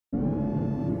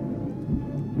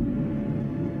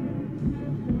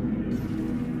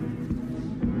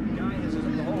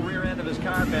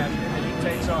combat and he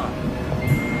takes off.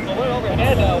 Well, we're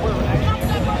overhead. We're actually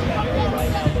using that area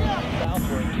right now, looking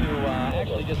southward to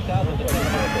actually just south of the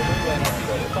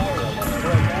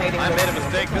I made a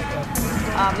mistake.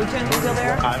 Lieutenant, you still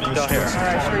there? I'm still here. All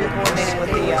right, sure you're coordinating with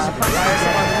the front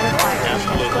fire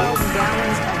squad. 12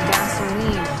 gallons of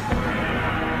gasoline.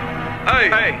 Hey!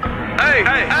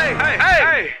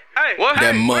 What?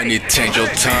 That money change your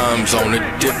times on a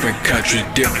different country,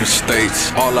 different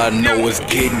states. All I know is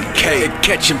getting cake,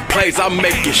 catching plays, I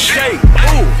make it shake.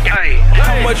 Ooh,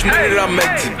 how much money did I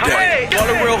make today? All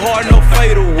it real hard, no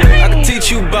fade away. I can teach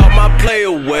you about my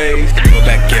playaways.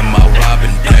 Back in my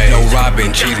robbing days, no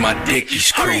robbing, cheese, my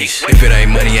dickies crease. If it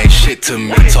ain't money, ain't shit to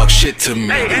me. Talk shit to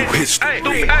me, do history.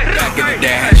 Back in the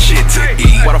day, I had shit to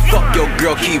eat. Why the fuck your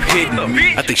girl keep hitting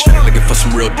me? I think she looking for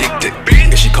some real dick to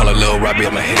eat. If she call her Lil Robbie,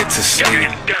 I'ma hit it to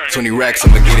sleep. 20 racks,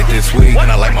 I'ma get it this week.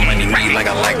 And I like my money neat like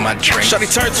I like my drink.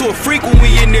 Shawty turn to a freak when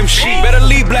we in them sheets. Better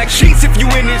leave black sheets if you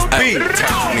in this beat.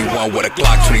 Turn 21 with a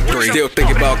Glock 23. Still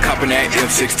thinking about copping that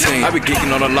M16. I be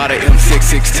geeking on a lot of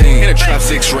M616. In a trap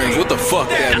 6 rings, what the fuck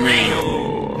that mean?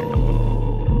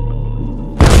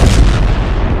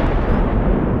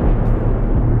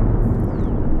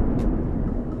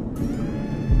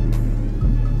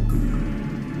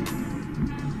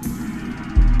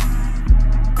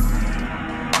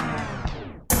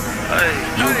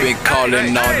 You been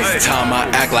calling all this time, I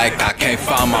act like I can't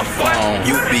find my phone.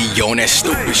 You be on that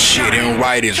stupid shit and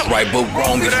right is right, but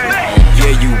wrong is wrong.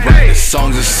 Yeah, you right, the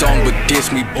song's a song, but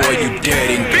diss me, boy, you dead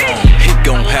and gone. He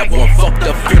gon' have one fucked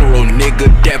up funeral, nigga,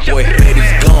 that boy head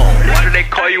is gone. Why do they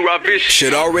call you rubbish?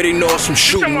 Should already know some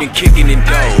shooting and kicking and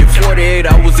dough. In 48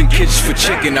 hours in kitchens for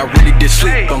chicken, I really did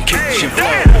sleep on kitchen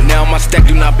floor. Now my stack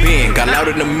do not bend, got loud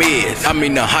in the mids, I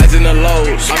mean the highs and the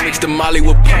lows. I mix the molly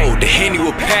with pole, the Henny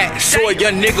with Pat, so a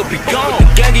young nigga be gone. The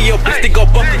gang of your bitch, they go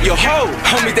bump in your hoe.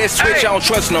 Homie, that switch, I don't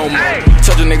trust no more.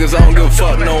 Tell the niggas I don't give a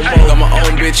fuck no more. Got my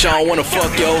own bitch, I don't wanna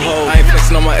fuck your hoe. I ain't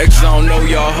flexing on my exes, I don't know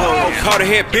y'all hoe. Hard to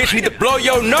head bitch, need to blow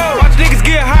your nose. Watch niggas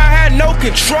get high, had no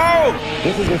control.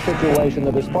 This is a situation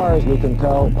that, as far as we can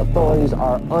tell, authorities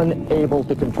are unable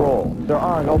to control. There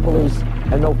are no police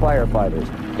and no firefighters.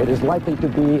 It is likely to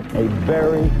be a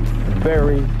very,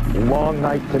 very long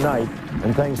night tonight,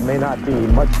 and things may not be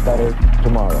much better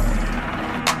tomorrow.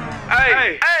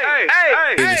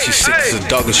 Either she sick as a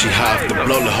dog or she high off the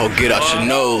blow, the hoe get out your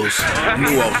nose.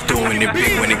 Knew I was doing it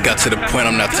big when it got to the point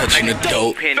I'm not touching the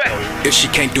dope. If she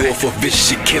can't do it for vicious,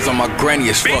 she kids on my granny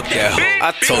as fuck that hoe.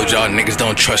 I told y'all niggas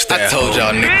don't trust that. I told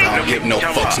y'all niggas I don't give no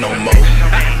fucks no more.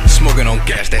 Smoking on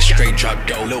gas, that straight drop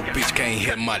dough. Little bitch can't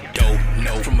hit my dough.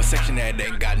 No, from a section that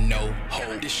ain't got no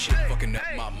hold. This shit fucking up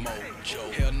my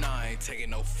mojo. Hell nah, I ain't taking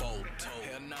no photo.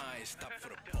 Hell nah, I ain't stop for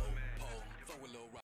the pole.